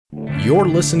You're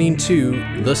listening to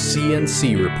The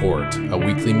CNC Report, a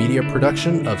weekly media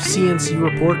production of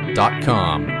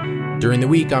CNCReport.com. During the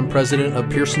week, I'm president of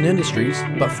Pierson Industries,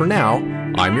 but for now,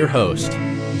 I'm your host,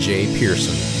 Jay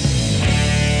Pierson.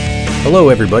 Hello,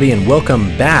 everybody, and welcome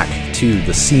back to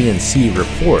The CNC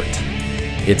Report.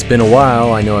 It's been a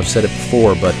while. I know I've said it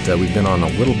before, but we've been on a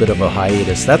little bit of a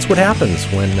hiatus. That's what happens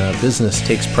when business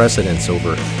takes precedence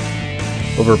over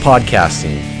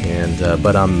podcasting.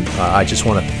 But I just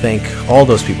want to thank all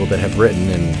those people that have written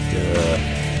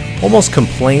and almost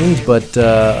complained, but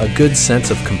a good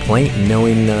sense of complaint,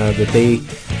 knowing that they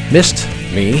missed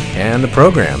me and the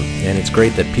program. And it's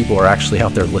great that people are actually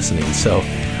out there listening. So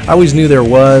I always knew there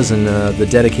was, and the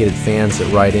dedicated fans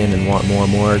that write in and want more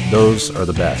and more, those are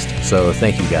the best. So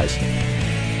thank you guys.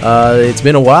 It's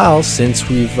been a while since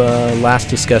we've last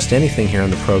discussed anything here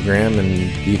on the program, and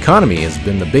the economy has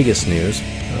been the biggest news.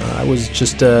 I was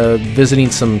just visiting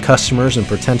some customers and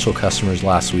potential customers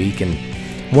last week, and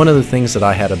one of the things that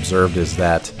I had observed is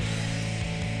that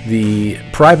the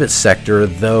private sector,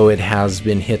 though it has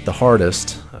been hit the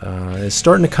hardest, is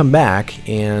starting to come back,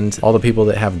 and all the people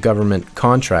that have government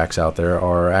contracts out there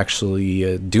are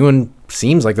actually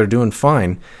seems like they're doing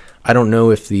fine. I don't know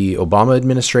if the Obama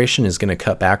administration is going to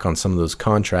cut back on some of those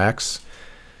contracts.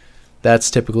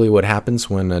 That's typically what happens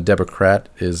when a Democrat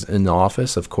is in the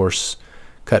office. Of course,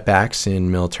 cutbacks in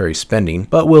military spending.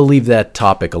 But we'll leave that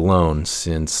topic alone,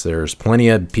 since there's plenty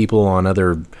of people on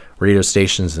other radio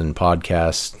stations and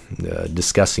podcasts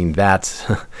discussing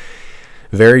that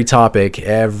very topic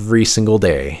every single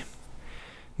day.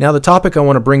 Now, the topic I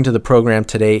want to bring to the program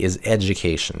today is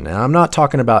education. Now, I'm not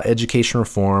talking about education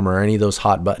reform or any of those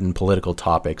hot-button political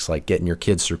topics like getting your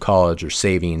kids through college or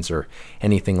savings or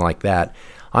anything like that.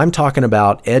 I'm talking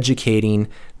about educating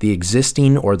the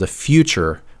existing or the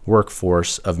future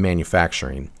workforce of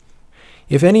manufacturing.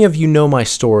 If any of you know my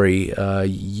story,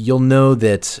 you'll know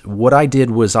that what I did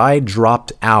was I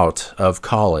dropped out of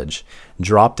college,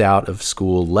 dropped out of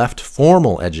school, left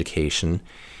formal education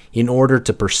in order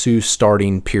to pursue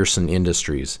starting Pierson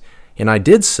Industries. And I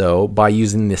did so by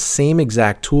using the same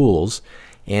exact tools,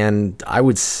 and I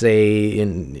would say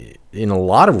in a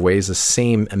lot of ways the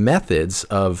same methods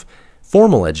of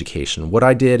formal education. What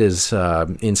I did is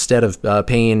instead of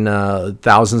paying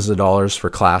thousands of dollars for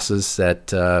classes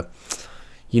that,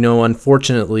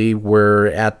 unfortunately were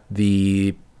at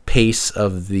the pace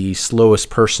of the slowest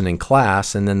person in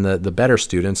class, and then the better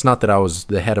students, not that I was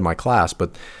the head of my class,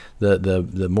 but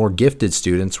the more gifted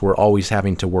students were always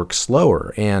having to work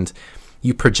slower. And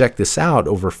you project this out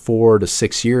over 4 to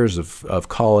 6 years of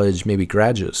college, maybe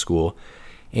graduate school,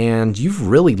 and you've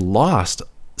really lost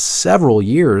several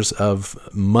years of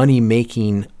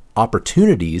money-making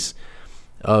opportunities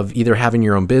of either having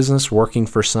your own business, working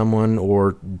for someone,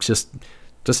 or just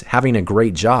having a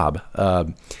great job.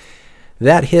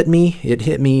 That hit me. It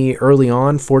hit me early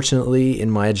on. Fortunately,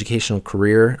 in my educational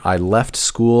career, I left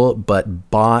school but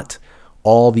bought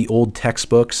all the old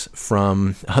textbooks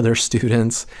from other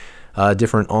students,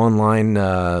 different online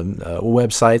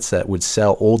websites that would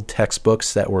sell old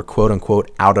textbooks that were quote-unquote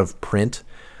out of print,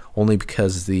 only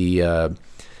because the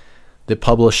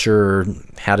publisher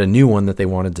had a new one that they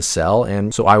wanted to sell.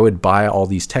 And so I would buy all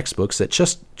these textbooks that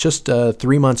just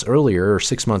 3 months earlier or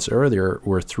 6 months earlier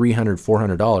were $300,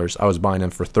 $400. I was buying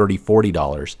them for $30,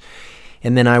 $40.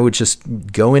 And then I would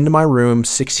just go into my room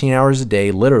 16 hours a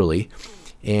day, literally,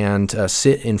 and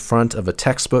sit in front of a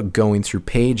textbook, going through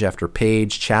page after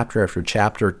page, chapter after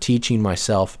chapter, teaching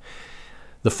myself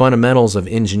the fundamentals of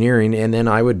engineering, and then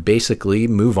I would basically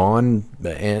move on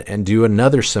and do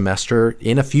another semester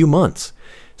in a few months.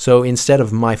 So instead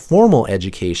of my formal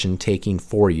education taking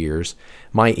 4 years,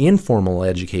 my informal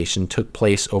education took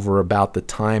place over about the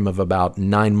time of about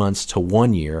 9 months to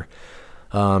 1 year.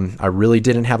 I really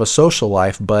didn't have a social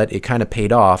life, but it kind of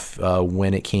paid off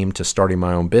when it came to starting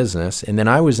my own business. And then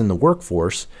I was in the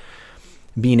workforce,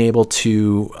 being able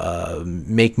to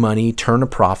make money, turn a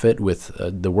profit with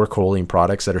the work holding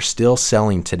products that are still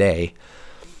selling today.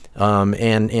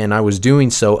 And I was doing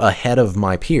so ahead of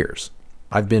my peers.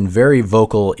 I've been very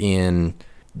vocal in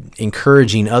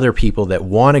encouraging other people that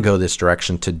want to go this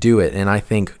direction to do it. And I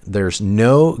think there's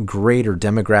no greater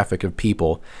demographic of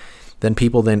people than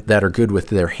people that are good with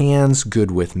their hands,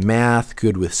 good with math,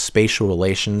 good with spatial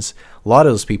relations. A lot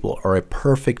of those people are a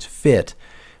perfect fit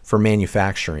for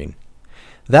manufacturing.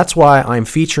 That's why I'm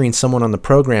featuring someone on the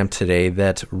program today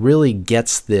that really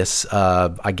gets this,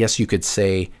 I guess you could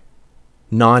say,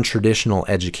 non-traditional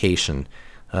education.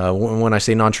 When I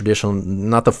say non-traditional,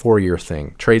 not the 4-year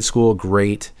thing. Trade school,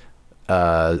 great.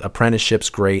 Apprenticeships,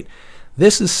 great.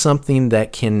 This is something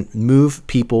that can move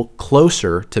people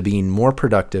closer to being more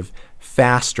productive,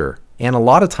 faster, and a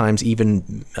lot of times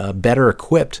even better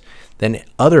equipped than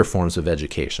other forms of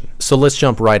education. So let's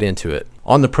jump right into it.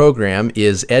 On the program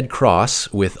is Ed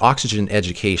Cross with Oxygen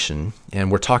Education,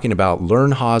 and we're talking about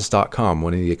LearnHaas.com,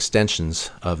 one of the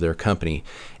extensions of their company.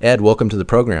 Ed, welcome to the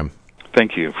program.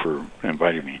 Thank you for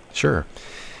inviting me. Sure.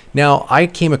 Now, I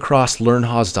came across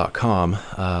LearnHaas.com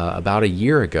about a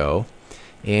year ago,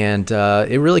 and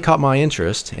it really caught my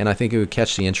interest, and I think it would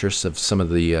catch the interest of some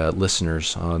of the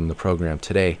listeners on the program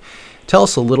today. Tell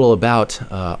us a little about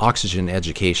Oxygen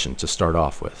Education to start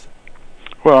off with.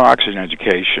 Well, Oxygen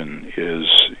Education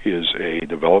is a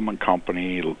development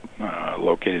company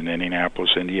located in Indianapolis,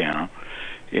 Indiana,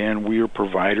 and we are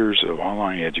providers of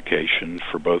online education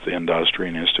for both industry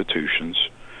and institutions.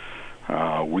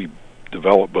 We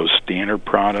develop both standard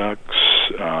products,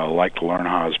 like the Learn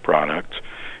Haas product,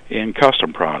 and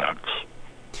custom products.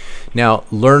 Now,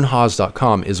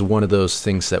 LearnHaas.com is one of those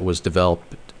things that was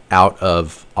developed out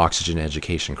of Oxygen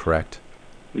Education, correct?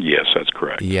 Yes, that's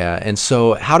correct. Yeah, and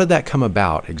so how did that come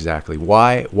about exactly?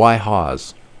 Why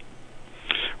Haas?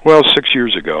 Well, 6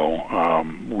 years ago,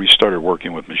 we started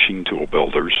working with machine tool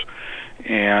builders,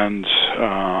 and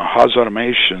Haas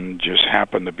Automation just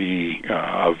happened to be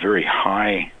a very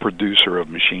high producer of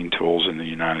machine tools in the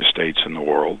United States and the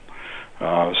world.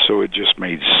 So it just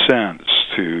made sense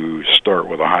to start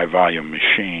with a high-volume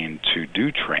machine to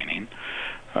do training.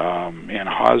 And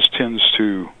Haas tends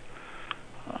to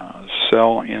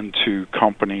sell into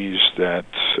companies that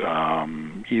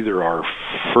either are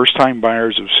first-time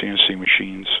buyers of CNC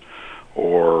machines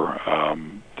or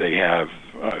they have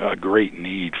a great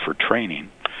need for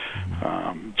training.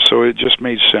 So it just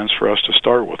made sense for us to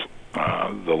start with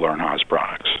the Learn Haas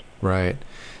products. Right.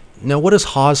 Now, what does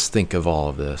Haas think of all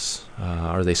of this?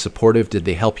 Are they supportive? Did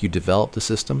they help you develop the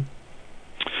system?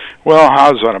 Well,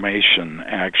 Haas Automation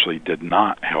actually did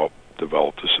not help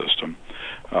develop the system,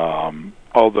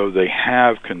 although they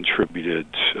have contributed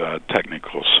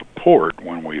technical support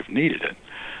when we've needed it.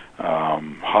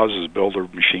 Haas is a builder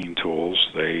of machine tools.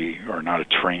 They are not a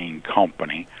training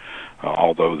company,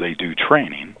 although they do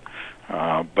training.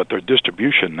 But their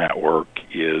distribution network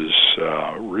is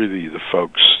really the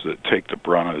folks that take the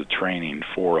brunt of the training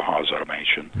for Haas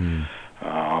Automation.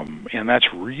 And that's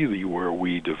really where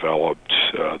we developed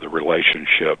the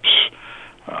relationships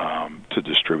to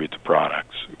distribute the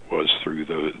products, was through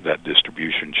that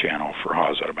distribution channel for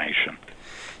Haas Automation.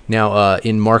 Now,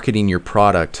 in marketing your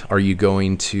product, are you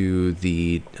going to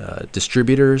the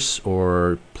distributors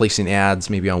or placing ads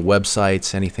maybe on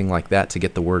websites, anything like that to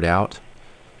get the word out?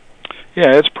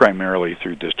 Yeah, it's primarily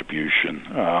through distribution.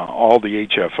 All the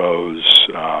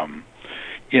HFOs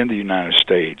in the United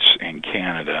States and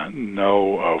Canada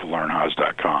know of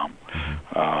LearnHaas.com.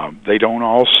 They don't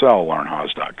all sell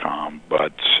LearnHaas.com,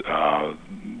 but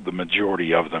the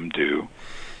majority of them do.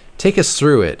 Take us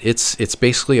through it. It's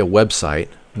basically a website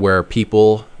where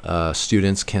people,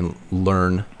 students, can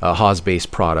learn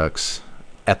Haas-based products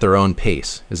at their own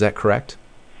pace. Is that correct?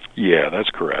 Yeah, that's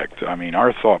correct. I mean,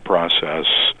 our thought process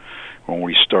when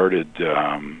we started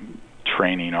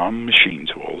training on machine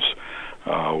tools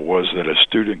was that a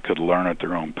student could learn at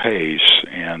their own pace,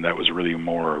 and that was really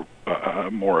more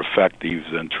effective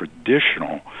than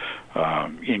traditional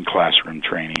in-classroom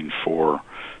training for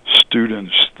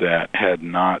students that had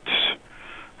not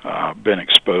been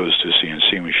exposed to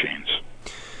CNC machines.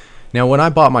 Now, when I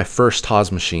bought my first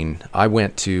Haas machine, I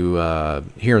went to,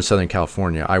 here in Southern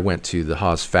California, I went to the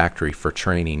Haas factory for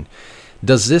training.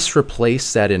 Does this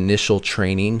replace that initial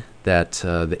training that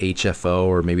the HFO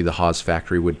or maybe the Haas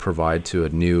factory would provide to a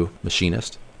new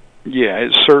machinist? Yeah,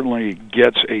 it certainly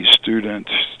gets a student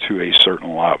to a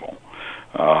certain level.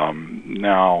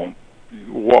 Now,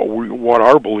 what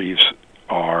our beliefs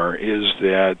are is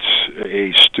that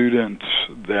a student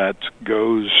that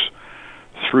goes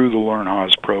through the Learn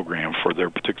Haas program for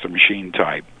their particular machine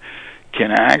type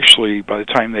can actually, by the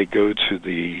time they go to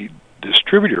the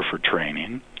distributor for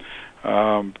training,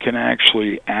 can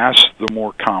actually ask the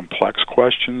more complex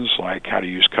questions, like how to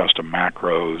use custom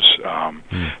macros.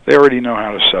 They already know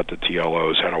how to set the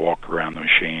TLOs, how to walk around the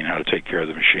machine, how to take care of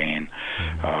the machine,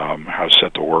 how to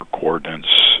set the work coordinates,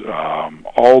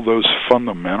 all those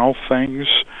fundamental things.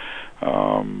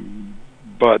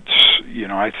 But, you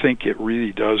know, I think it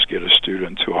really does get a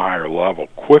student to a higher level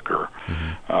quicker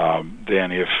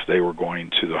than if they were going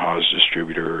to the Haas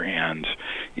distributor, and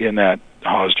in that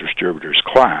Haas distributor's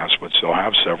class, which they'll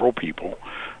have several people,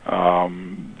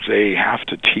 they have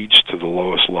to teach to the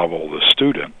lowest level of the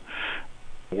student,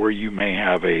 where you may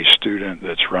have a student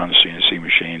that's run CNC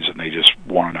machines and they just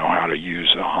want to know how to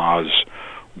use a Haas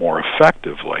more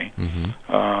effectively,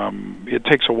 Mm-hmm. it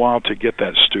takes a while to get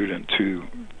that student to,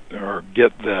 or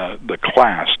get the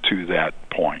class to that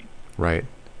point. Right.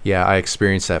 Yeah, I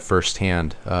experienced that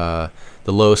firsthand. The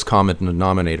lowest common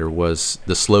denominator was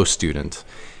the slow student,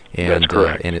 and That's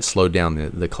correct. And it slowed down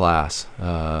the class.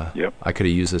 Yep. I could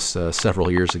have used this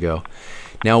several years ago.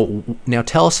 Now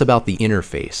tell us about the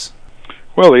interface.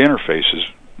 Well, the interface is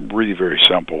really very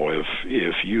simple.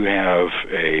 If you have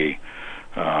a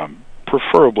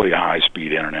preferably a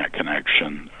high-speed internet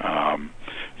connection,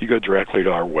 you go directly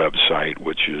to our website,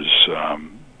 which is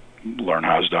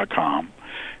learnhaas.com,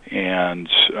 and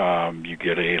you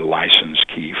get a license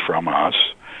key from us,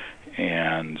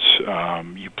 and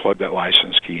you plug that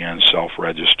license key in,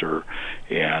 self-register,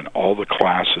 and all the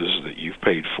classes that you've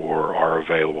paid for are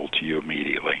available to you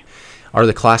immediately. Are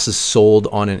the classes sold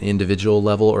on an individual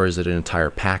level, or is it an entire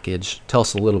package? Tell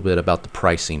us a little bit about the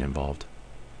pricing involved.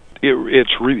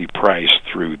 It's really priced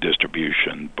through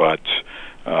distribution, but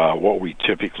what we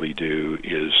typically do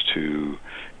is to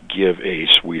give a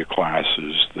suite of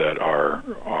classes that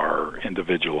are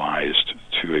individualized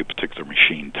to a particular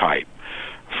machine type.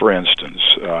 For instance,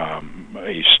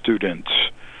 a student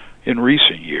in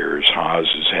recent years, Haas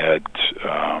has had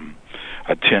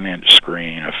a 10-inch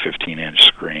screen, a 15-inch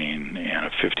screen, and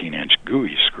a 15-inch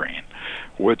GUI screen,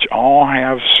 which all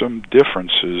have some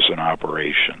differences in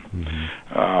operation.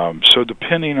 Mm-hmm. So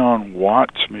depending on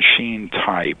what machine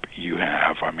type you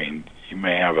have, I mean, you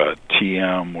may have a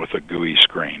TM with a GUI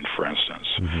screen, for instance.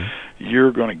 Mm-hmm.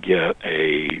 You're going to get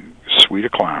a suite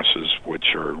of classes,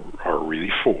 which are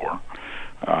really four,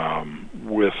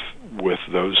 with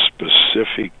those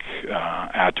specific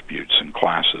attributes and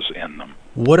classes in them.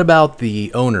 What about the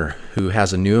owner who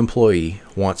has a new employee,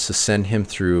 wants to send him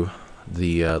through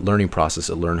the learning process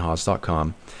at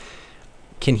learnhaas.com?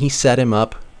 Can he set him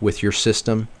up with your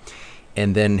system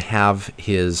and then have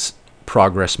his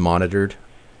progress monitored?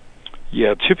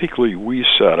 Yeah, typically we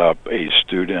set up a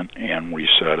student and we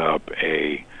set up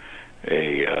an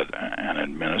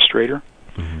administrator,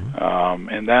 Mm-hmm.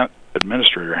 and that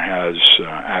administrator has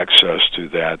access to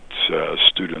that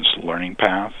student's learning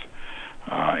path,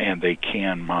 and they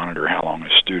can monitor how long a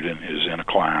student is in a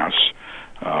class.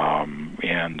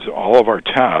 And all of our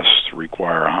tests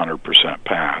require 100%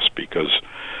 pass, because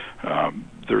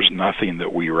there's nothing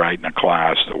that we write in a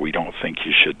class that we don't think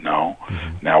you should know.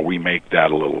 Mm-hmm. Now, we make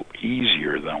that a little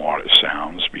easier than what it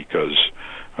sounds, because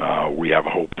we have a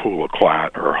whole pool of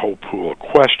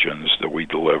questions that we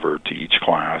deliver to each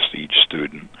class, to each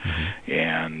student. Mm-hmm.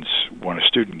 And when a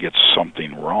student gets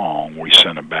something wrong, we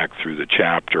send them back through the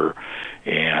chapter,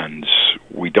 and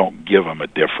we don't give them a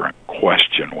different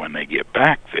question when they get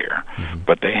back there, Mm-hmm.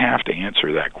 but they have to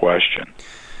answer that question.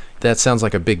 That sounds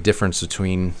like a big difference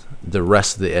between the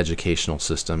rest of the educational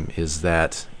system, is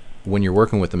that when you're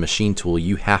working with a machine tool,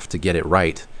 you have to get it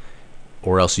right,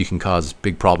 or else you can cause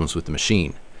big problems with the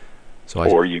machine.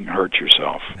 Or you can hurt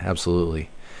yourself. Absolutely.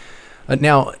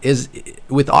 Now,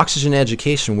 with Oxygen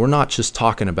Education, we're not just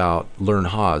talking about Learn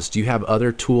Haas. Do you have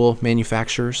other tool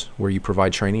manufacturers where you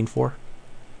provide training for?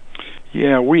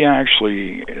 Yeah, we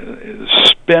actually,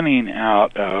 spinning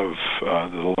out of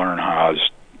the Learn Haas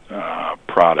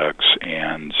products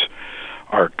and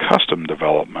our custom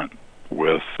development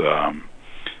with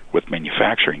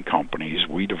manufacturing companies,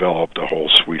 we developed a whole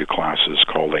suite of classes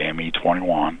called AME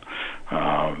 21.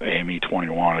 AME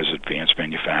 21 is Advanced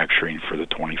Manufacturing for the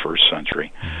 21st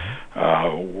Century.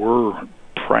 We're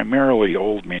primarily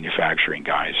old manufacturing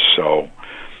guys, so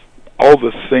all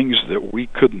the things that we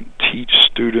couldn't teach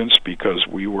students because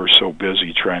we were so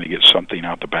busy trying to get something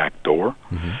out the back door,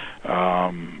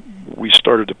 we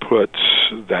started to put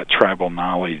that tribal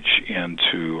knowledge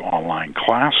into online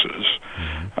classes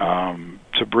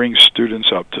to bring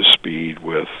students up to speed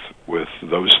with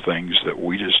those things that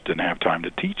we just didn't have time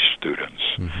to teach students.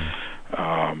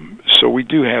 So we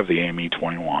do have the AME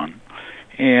 21,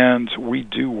 and we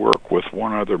do work with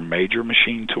one other major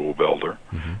machine tool builder,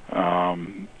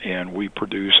 and we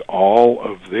produce all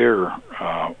of their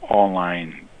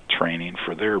online training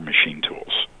for their machine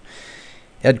tools.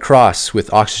 Ed Cross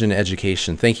with Oxygen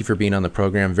Education, thank you for being on the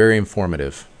program. Very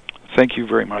informative. Thank you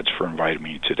very much for inviting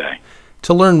me today.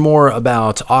 To learn more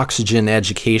about Oxygen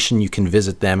Education, you can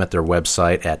visit them at their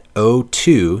website at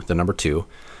O2, the number 2,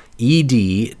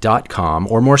 ed.com,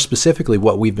 or more specifically,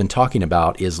 what we've been talking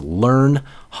about is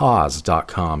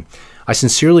learnhaas.com. I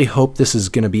sincerely hope this is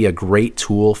going to be a great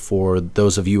tool for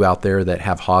those of you out there that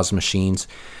have Haas machines.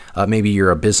 Maybe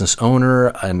you're a business owner,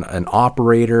 an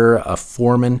operator, a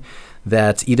foreman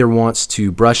that either wants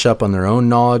to brush up on their own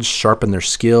knowledge, sharpen their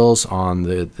skills on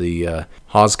the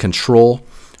Haas control,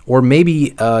 Or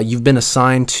maybe you've been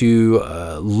assigned to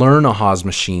learn a Haas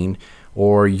machine,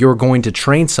 or you're going to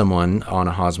train someone on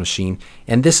a Haas machine,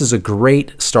 and this is a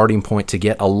great starting point to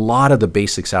get a lot of the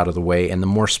basics out of the way, and the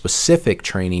more specific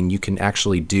training you can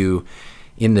actually do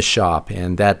in the shop.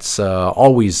 And that's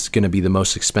always going to be the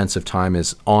most expensive time,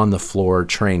 is on the floor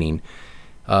training.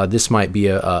 This might be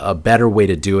a better way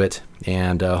to do it,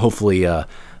 and hopefully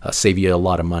save you a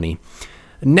lot of money.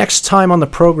 Next time on the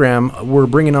program, we're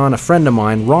bringing on a friend of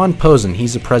mine, Ron Posen.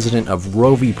 He's the president of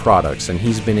Rovi Products, and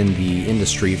he's been in the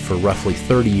industry for roughly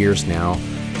 30 years now.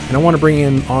 And I want to bring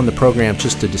him on the program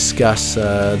just to discuss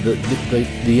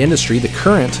the industry, the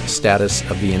current status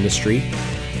of the industry,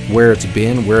 where it's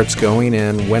been, where it's going,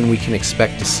 and when we can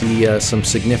expect to see some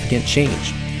significant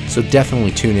change. So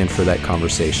definitely tune in for that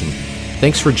conversation.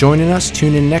 Thanks for joining us.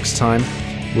 Tune in next time.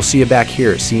 We'll see you back here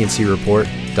at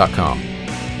cncreport.com.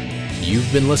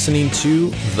 You've been listening to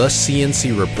The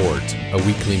CNC Report, a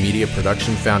weekly media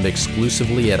production found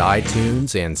exclusively at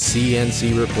iTunes and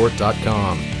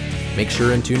cncreport.com. Make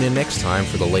sure and tune in next time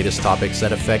for the latest topics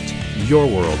that affect your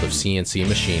world of CNC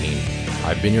machining.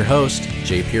 I've been your host,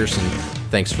 Jay Pierson.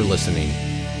 Thanks for listening.